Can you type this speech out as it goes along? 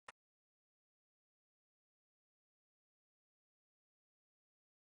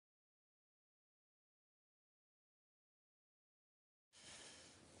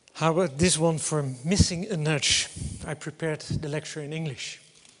How about this one for missing a nudge? I prepared the lecture in English.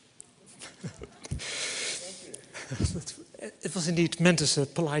 It was indeed meant as a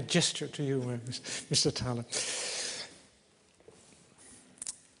polite gesture to you, Mr. Thaler.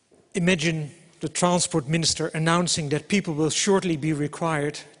 Imagine the transport minister announcing that people will shortly be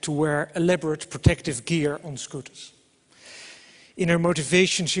required to wear elaborate protective gear on scooters. In her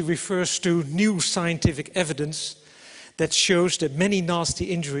motivation, she refers to new scientific evidence that shows that many nasty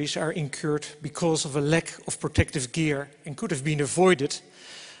injuries are incurred because of a lack of protective gear and could have been avoided,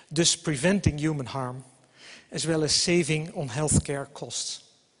 thus preventing human harm, as well as saving on healthcare costs.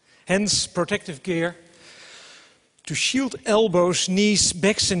 Hence, protective gear to shield elbows, knees,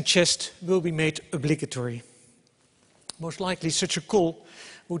 backs and chest will be made obligatory. Most likely such a call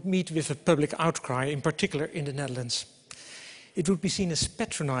would meet with a public outcry, in particular in the Netherlands. It would be seen as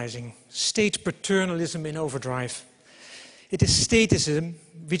patronizing, state paternalism in overdrive. It is statism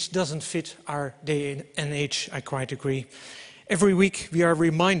which doesn't fit our day and age, I quite agree. Every week we are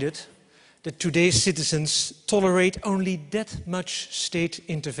reminded that today's citizens tolerate only that much state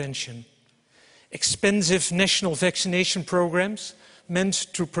intervention. Expensive national vaccination programs meant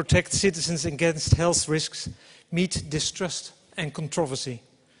to protect citizens against health risks meet distrust and controversy.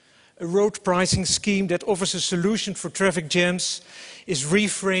 A road pricing scheme that offers a solution for traffic jams is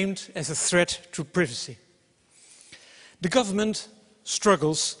reframed as a threat to privacy. The government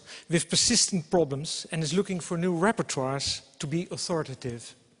struggles with persistent problems and is looking for new repertoires to be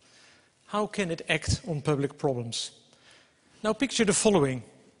authoritative. How can it act on public problems? Now picture the following.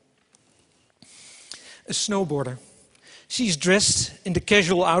 A snowboarder. She's dressed in the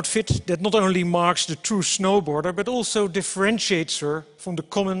casual outfit that not only marks the true snowboarder, but also differentiates her from the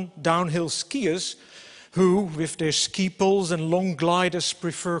common downhill skiers who, with their ski poles and long gliders,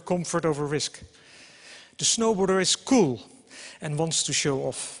 prefer comfort over risk. The snowboarder is cool and wants to show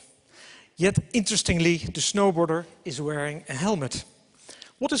off. Yet, interestingly, the snowboarder is wearing a helmet.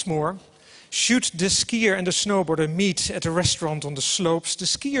 What is more, should the skier and the snowboarder meet at a restaurant on the slopes, the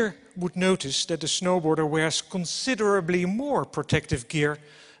skier would notice that the snowboarder wears considerably more protective gear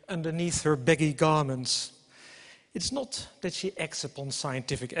underneath her baggy garments. It's not that she acts upon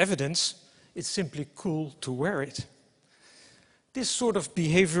scientific evidence, it's simply cool to wear it. This sort of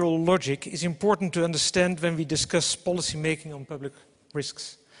behavioral logic is important to understand when we discuss policy making on public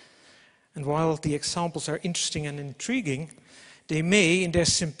risks. And while the examples are interesting and intriguing, they may, in their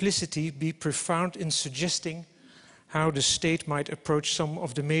simplicity, be profound in suggesting how the state might approach some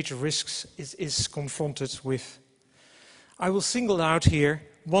of the major risks it is confronted with. I will single out here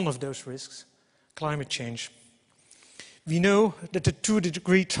one of those risks, climate change. We know that the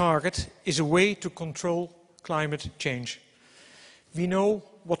 2-degree target is a way to control climate change. We know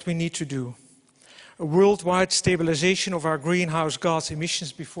what we need to do. A worldwide stabilization of our greenhouse gas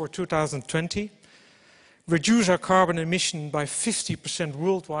emissions before 2020, reduce our carbon emission by 50%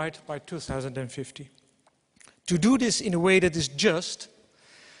 worldwide by 2050. To do this in a way that is just,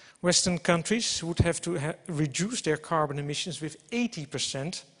 Western countries would have to reduce their carbon emissions with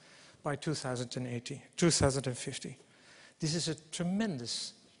 80% by 2050. This is a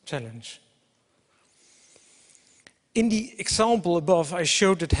tremendous challenge. In the example above, I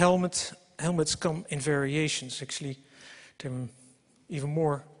showed that helmets come in variations. Actually, there are even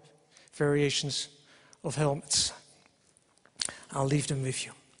more variations of helmets. I'll leave them with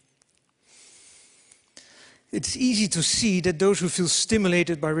you. It's easy to see that those who feel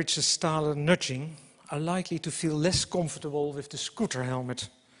stimulated by Richard Thaler nudging are likely to feel less comfortable with the scooter helmet.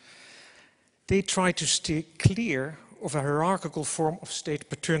 They try to steer clear of a hierarchical form of state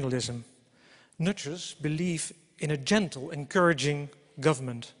paternalism. Nudgers believe in a gentle, encouraging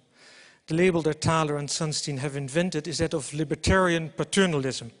government. The label that Thaler and Sunstein have invented is that of libertarian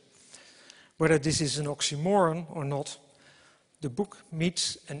paternalism. Whether this is an oxymoron or not, the book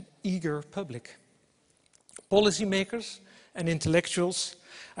meets an eager public. Policymakers and intellectuals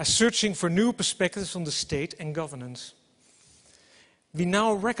are searching for new perspectives on the state and governance. We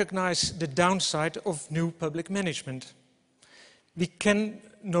now recognize the downside of new public management. We can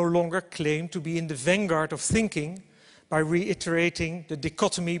no longer claim to be in the vanguard of thinking by reiterating the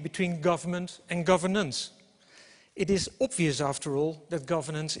dichotomy between government and governance. It is obvious, after all, that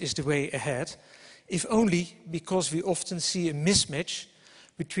governance is the way ahead, if only because we often see a mismatch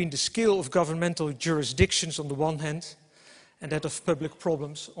between the scale of governmental jurisdictions on the one hand and that of public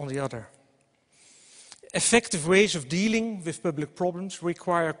problems on the other. Effective ways of dealing with public problems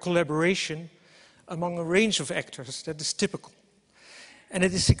require collaboration among a range of actors. That is typical. And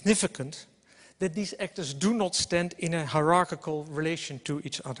it is significant that these actors do not stand in a hierarchical relation to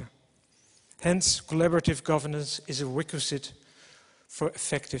each other. Hence, collaborative governance is a requisite for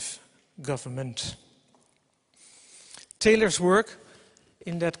effective government. Taylor's work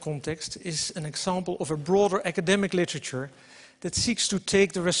in that context is an example of a broader academic literature that seeks to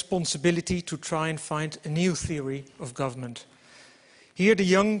take the responsibility to try and find a new theory of government. Here, the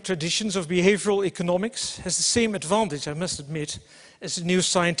young traditions of behavioral economics has the same advantage, I must admit, as the new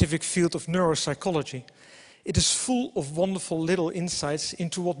scientific field of neuropsychology. It is full of wonderful little insights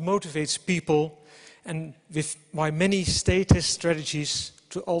into what motivates people and why many statist strategies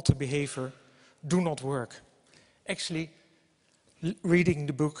to alter behavior do not work. Actually, reading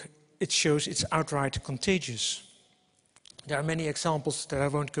the book, it shows it's outright contagious. There are many examples that I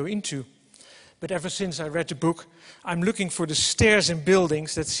won't go into, but ever since I read the book, I'm looking for the stairs in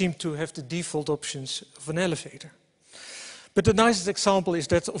buildings that seem to have the default options of an elevator. But the nicest example is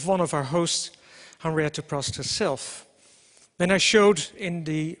that of one of our hosts, Henriette Prast herself. When I showed in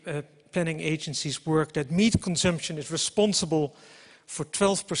the planning agency's work that meat consumption is responsible for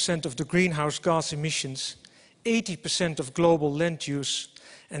 12% of the greenhouse gas emissions, 80% of global land use,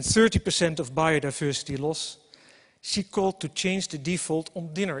 and 30% of biodiversity loss, she called to change the default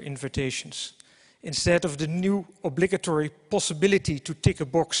on dinner invitations. Instead of the new obligatory possibility to tick a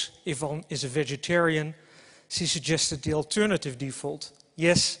box if one is a vegetarian, she suggested the alternative default.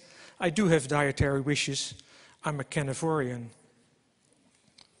 Yes, I do have dietary wishes. I'm a carnivorian.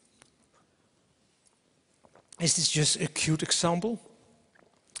 Is this just a cute example?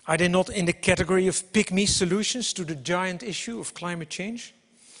 Are they not in the category of pick-me solutions to the giant issue of climate change?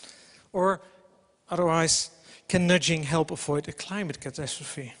 Or otherwise, can nudging help avoid a climate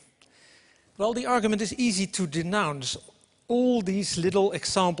catastrophe? Well, the argument is easy to denounce. All these little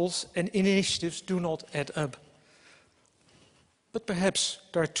examples and initiatives do not add up. But perhaps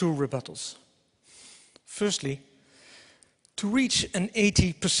there are two rebuttals. Firstly, to reach an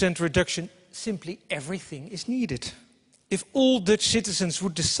 80% reduction, simply everything is needed. If all Dutch citizens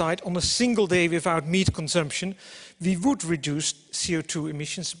would decide on a single day without meat consumption, we would reduce CO2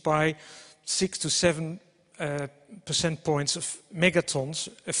 emissions by 6 to 7 percent points of megatons.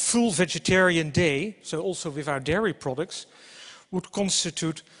 A full vegetarian day, so also without dairy products, would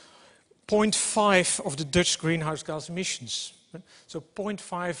constitute 0.5 of the Dutch greenhouse gas emissions. So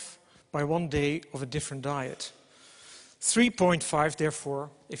 0.5 by one day of a different diet. 3.5,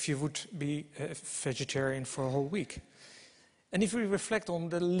 therefore, if you would be a vegetarian for a whole week. And if we reflect on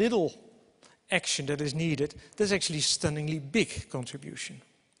the little action that is needed, there's actually a stunningly big contribution.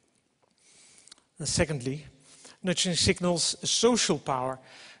 And secondly, nudging signals a social power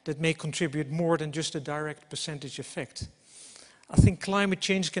that may contribute more than just a direct percentage effect. I think climate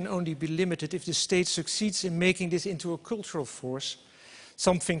change can only be limited if the state succeeds in making this into a cultural force,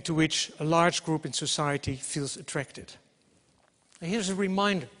 something to which a large group in society feels attracted. Now, here's a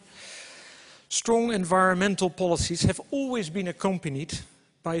reminder. Strong environmental policies have always been accompanied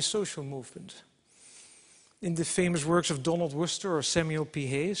by a social movement. In the famous works of Donald Worcester or Samuel P.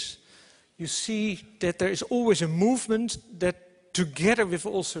 Hayes, you see that there is always a movement that, together with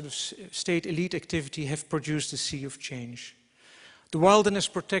all sort of state elite activity, have produced a sea of change. The wilderness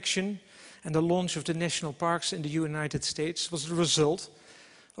protection and the launch of the national parks in the United States was the result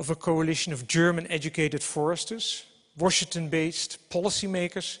of a coalition of German-educated foresters, Washington-based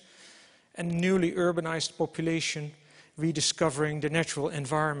policymakers, and a newly urbanized population rediscovering the natural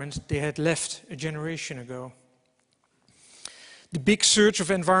environment they had left a generation ago. The big surge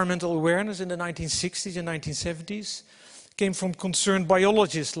of environmental awareness in the 1960s and 1970s came from concerned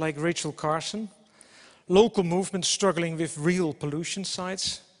biologists like Rachel Carson, local movements struggling with real pollution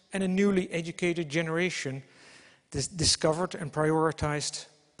sites, and a newly educated generation that discovered and prioritized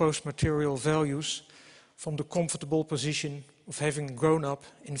post-material values from the comfortable position of having grown up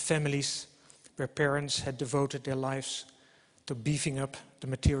in families where parents had devoted their lives to beefing up the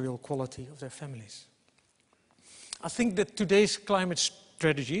material quality of their families. I think that today's climate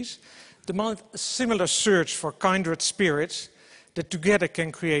strategies demand a similar search for kindred spirits that together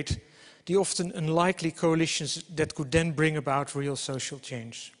can create the often unlikely coalitions that could then bring about real social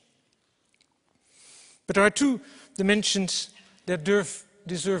change. But there are two dimensions that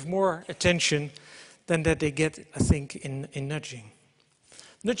deserve more attention than that they get, I think, in nudging.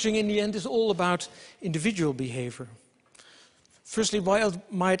 Nudging, in the end, is all about individual behavior. Firstly, while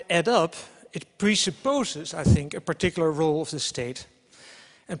it might add up, it presupposes, I think, a particular role of the state.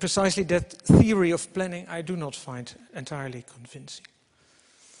 And precisely that theory of planning I do not find entirely convincing.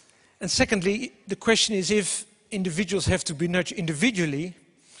 And secondly, the question is if individuals have to be nudged individually,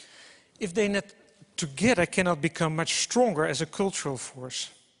 if they not together cannot become much stronger as a cultural force.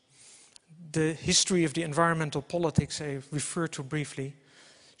 The history of the environmental politics I referred to briefly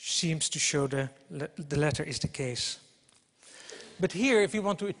seems to show the latter is the case. But here, if we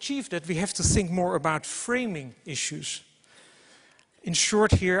want to achieve that, we have to think more about framing issues. In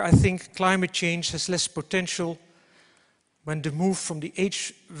short here, I think climate change has less potential when the move from the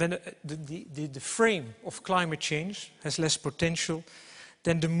age, when the frame of climate change has less potential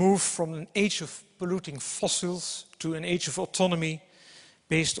than the move from an age of polluting fossils to an age of autonomy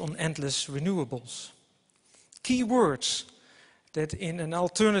based on endless renewables. Key words that in an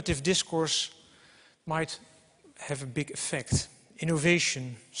alternative discourse might have a big effect.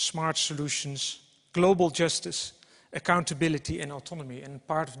 Innovation, smart solutions, global justice, accountability and autonomy. And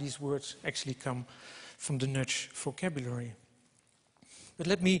part of these words actually come from the nudge vocabulary. But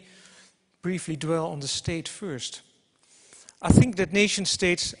let me briefly dwell on the state first. I think that nation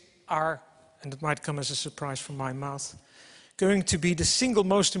states are, and it might come as a surprise from my mouth, going to be the single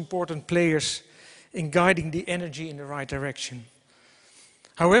most important players in guiding the energy in the right direction.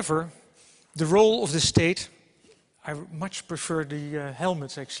 However, the role of the state, I much prefer the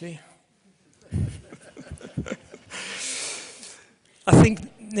helmets actually. I think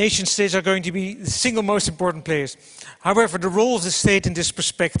nation states are going to be the single most important players. However, the role of the state in this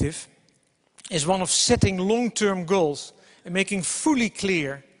perspective is one of setting long-term goals and making fully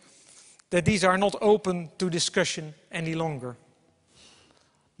clear that these are not open to discussion any longer.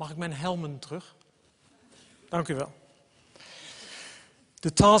 Mag ik mijn helmen terug? Dank u wel.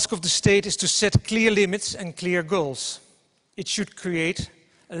 The task of the state is to set clear limits and clear goals. It should create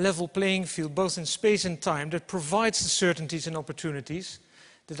a level playing field both in space and time that provides the certainties and opportunities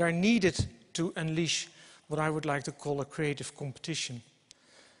that are needed to unleash what I would like to call a creative competition.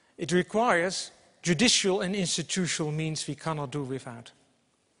 It requires judicial and institutional means we cannot do without.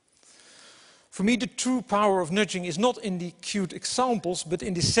 For me, the true power of nudging is not in the cute examples, but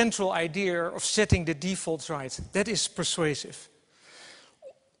in the central idea of setting the defaults right. That is persuasive.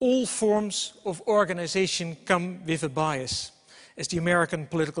 All forms of organization come with a bias, as the American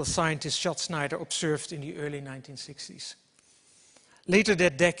political scientist Scott Snyder observed in the early 1960s. Later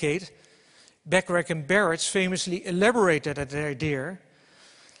that decade, Bacharach and Barrett famously elaborated that idea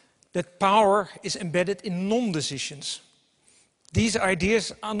that power is embedded in non-decisions. These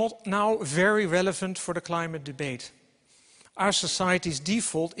ideas are not now very relevant for the climate debate. Our society's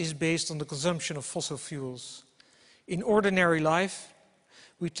default is based on the consumption of fossil fuels. In ordinary life,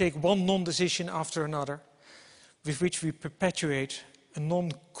 we take one non-decision after another, with which we perpetuate a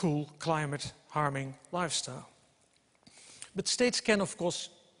non-cool, climate-harming lifestyle. But states can, of course,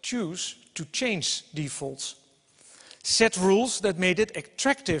 choose to change defaults. Set rules that made it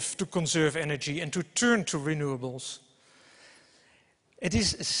attractive to conserve energy and to turn to renewables. It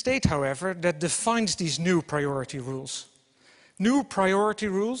is a state, however, that defines these new priority rules. New priority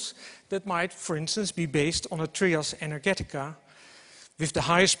rules that might, for instance, be based on a trias energetica, with the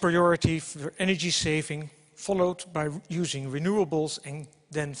highest priority for energy saving, followed by using renewables and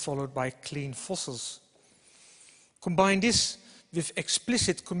then followed by clean fossils. Combine this with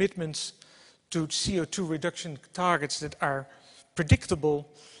explicit commitments to CO2 reduction targets that are predictable,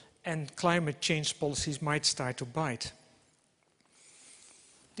 and climate change policies might start to bite.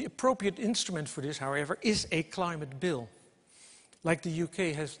 The appropriate instrument for this, however, is a climate bill, like the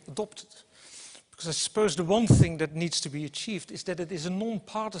UK has adopted. Because I suppose the one thing that needs to be achieved is that it is a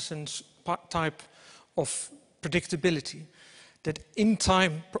non-partisan type of predictability that in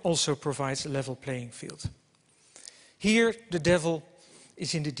time also provides a level playing field. Here, the devil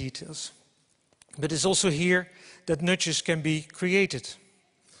is in the details. But it's also here that nudges can be created.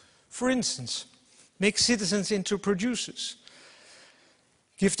 For instance, make citizens into producers.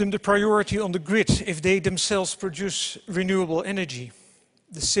 Give them the priority on the grid if they themselves produce renewable energy.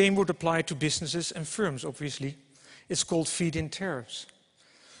 The same would apply to businesses and firms, obviously. It's called feed-in tariffs.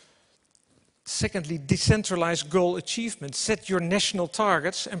 Secondly, decentralize goal achievement. Set your national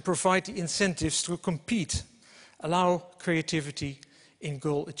targets and provide the incentives to compete. Allow creativity in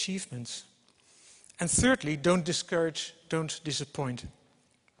goal achievements. And thirdly, don't discourage, don't disappoint.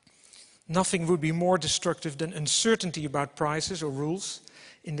 Nothing would be more destructive than uncertainty about prices or rules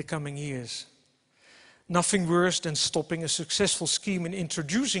in the coming years. Nothing worse than stopping a successful scheme in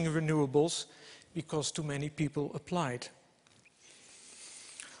introducing renewables because too many people applied.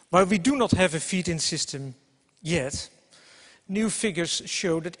 While we do not have a feed-in system yet, new figures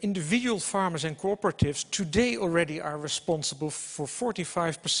show that individual farmers and cooperatives today already are responsible for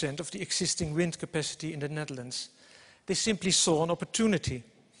 45% of the existing wind capacity in the Netherlands. They simply saw an opportunity.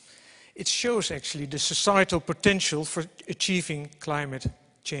 It shows actually the societal potential for achieving climate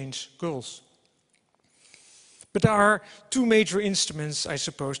change goals. But there are two major instruments, I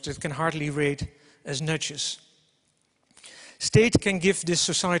suppose, that can hardly rate as nudges. State can give this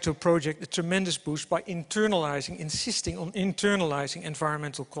societal project a tremendous boost by insisting on internalizing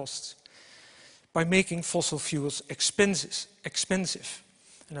environmental costs, by making fossil fuels expensive.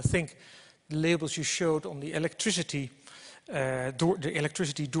 And I think the labels you showed on the electricity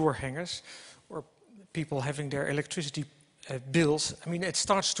door hangers, or people having their electricity bills, I mean, it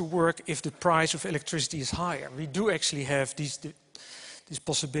starts to work if the price of electricity is higher. We do actually have these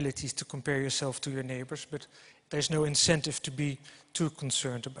possibilities to compare yourself to your neighbors, but there's no incentive to be too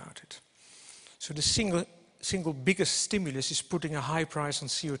concerned about it. So the single biggest stimulus is putting a high price on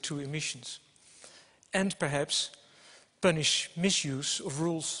CO2 emissions, and perhaps punish misuse of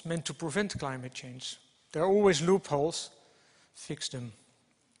rules meant to prevent climate change. There are always loopholes, fix them.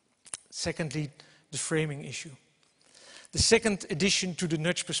 Secondly, the framing issue. The second addition to the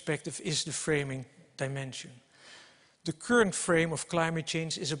nudge perspective is the framing dimension. The current frame of climate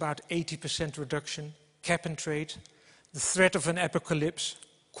change is about 80% reduction, cap and trade, the threat of an apocalypse,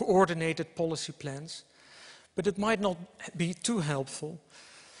 coordinated policy plans, but it might not be too helpful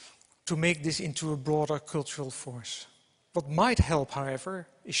to make this into a broader cultural force. What might help, however,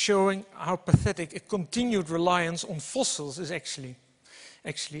 is showing how pathetic a continued reliance on fossils actually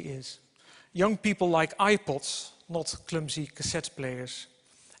is. Young people like iPods, not clumsy cassette players.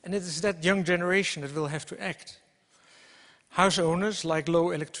 And it is that young generation that will have to act. House owners like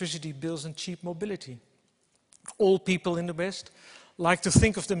low electricity bills and cheap mobility. All people in the West like to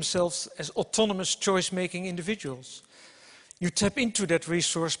think of themselves as autonomous choice-making individuals. You tap into that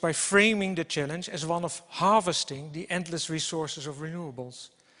resource by framing the challenge as one of harvesting the endless resources of renewables.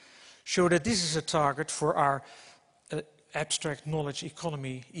 Show that this is a target for our abstract knowledge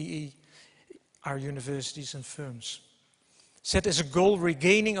economy, EE, our universities and firms. Set as a goal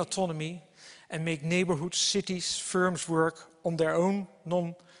regaining autonomy and make neighborhoods, cities, firms work on their own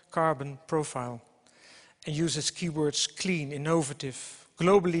non-carbon profile. And use as keywords clean, innovative,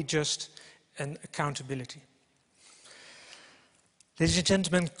 globally just, and accountability. Ladies and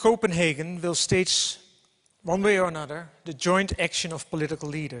gentlemen, Copenhagen will stage, one way or another, the joint action of political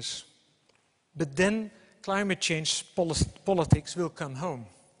leaders. But then climate change politics will come home.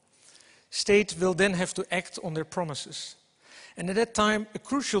 States will then have to act on their promises. And at that time, a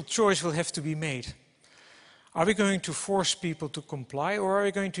crucial choice will have to be made. Are we going to force people to comply, or are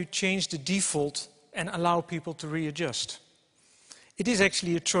we going to change the default and allow people to readjust? It is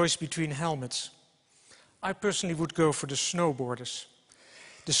actually a choice between helmets. I personally would go for the snowboarders.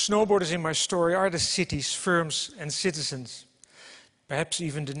 The snowboarders in my story are the cities, firms and citizens, perhaps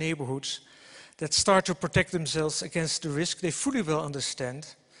even the neighborhoods, that start to protect themselves against the risk they fully well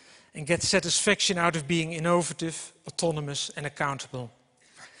understand and get satisfaction out of being innovative, autonomous and accountable.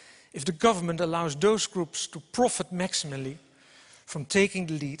 If the government allows those groups to profit maximally from taking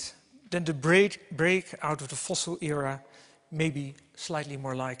the lead, then the break out of the fossil era may be slightly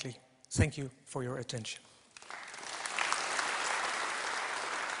more likely. Thank you for your attention.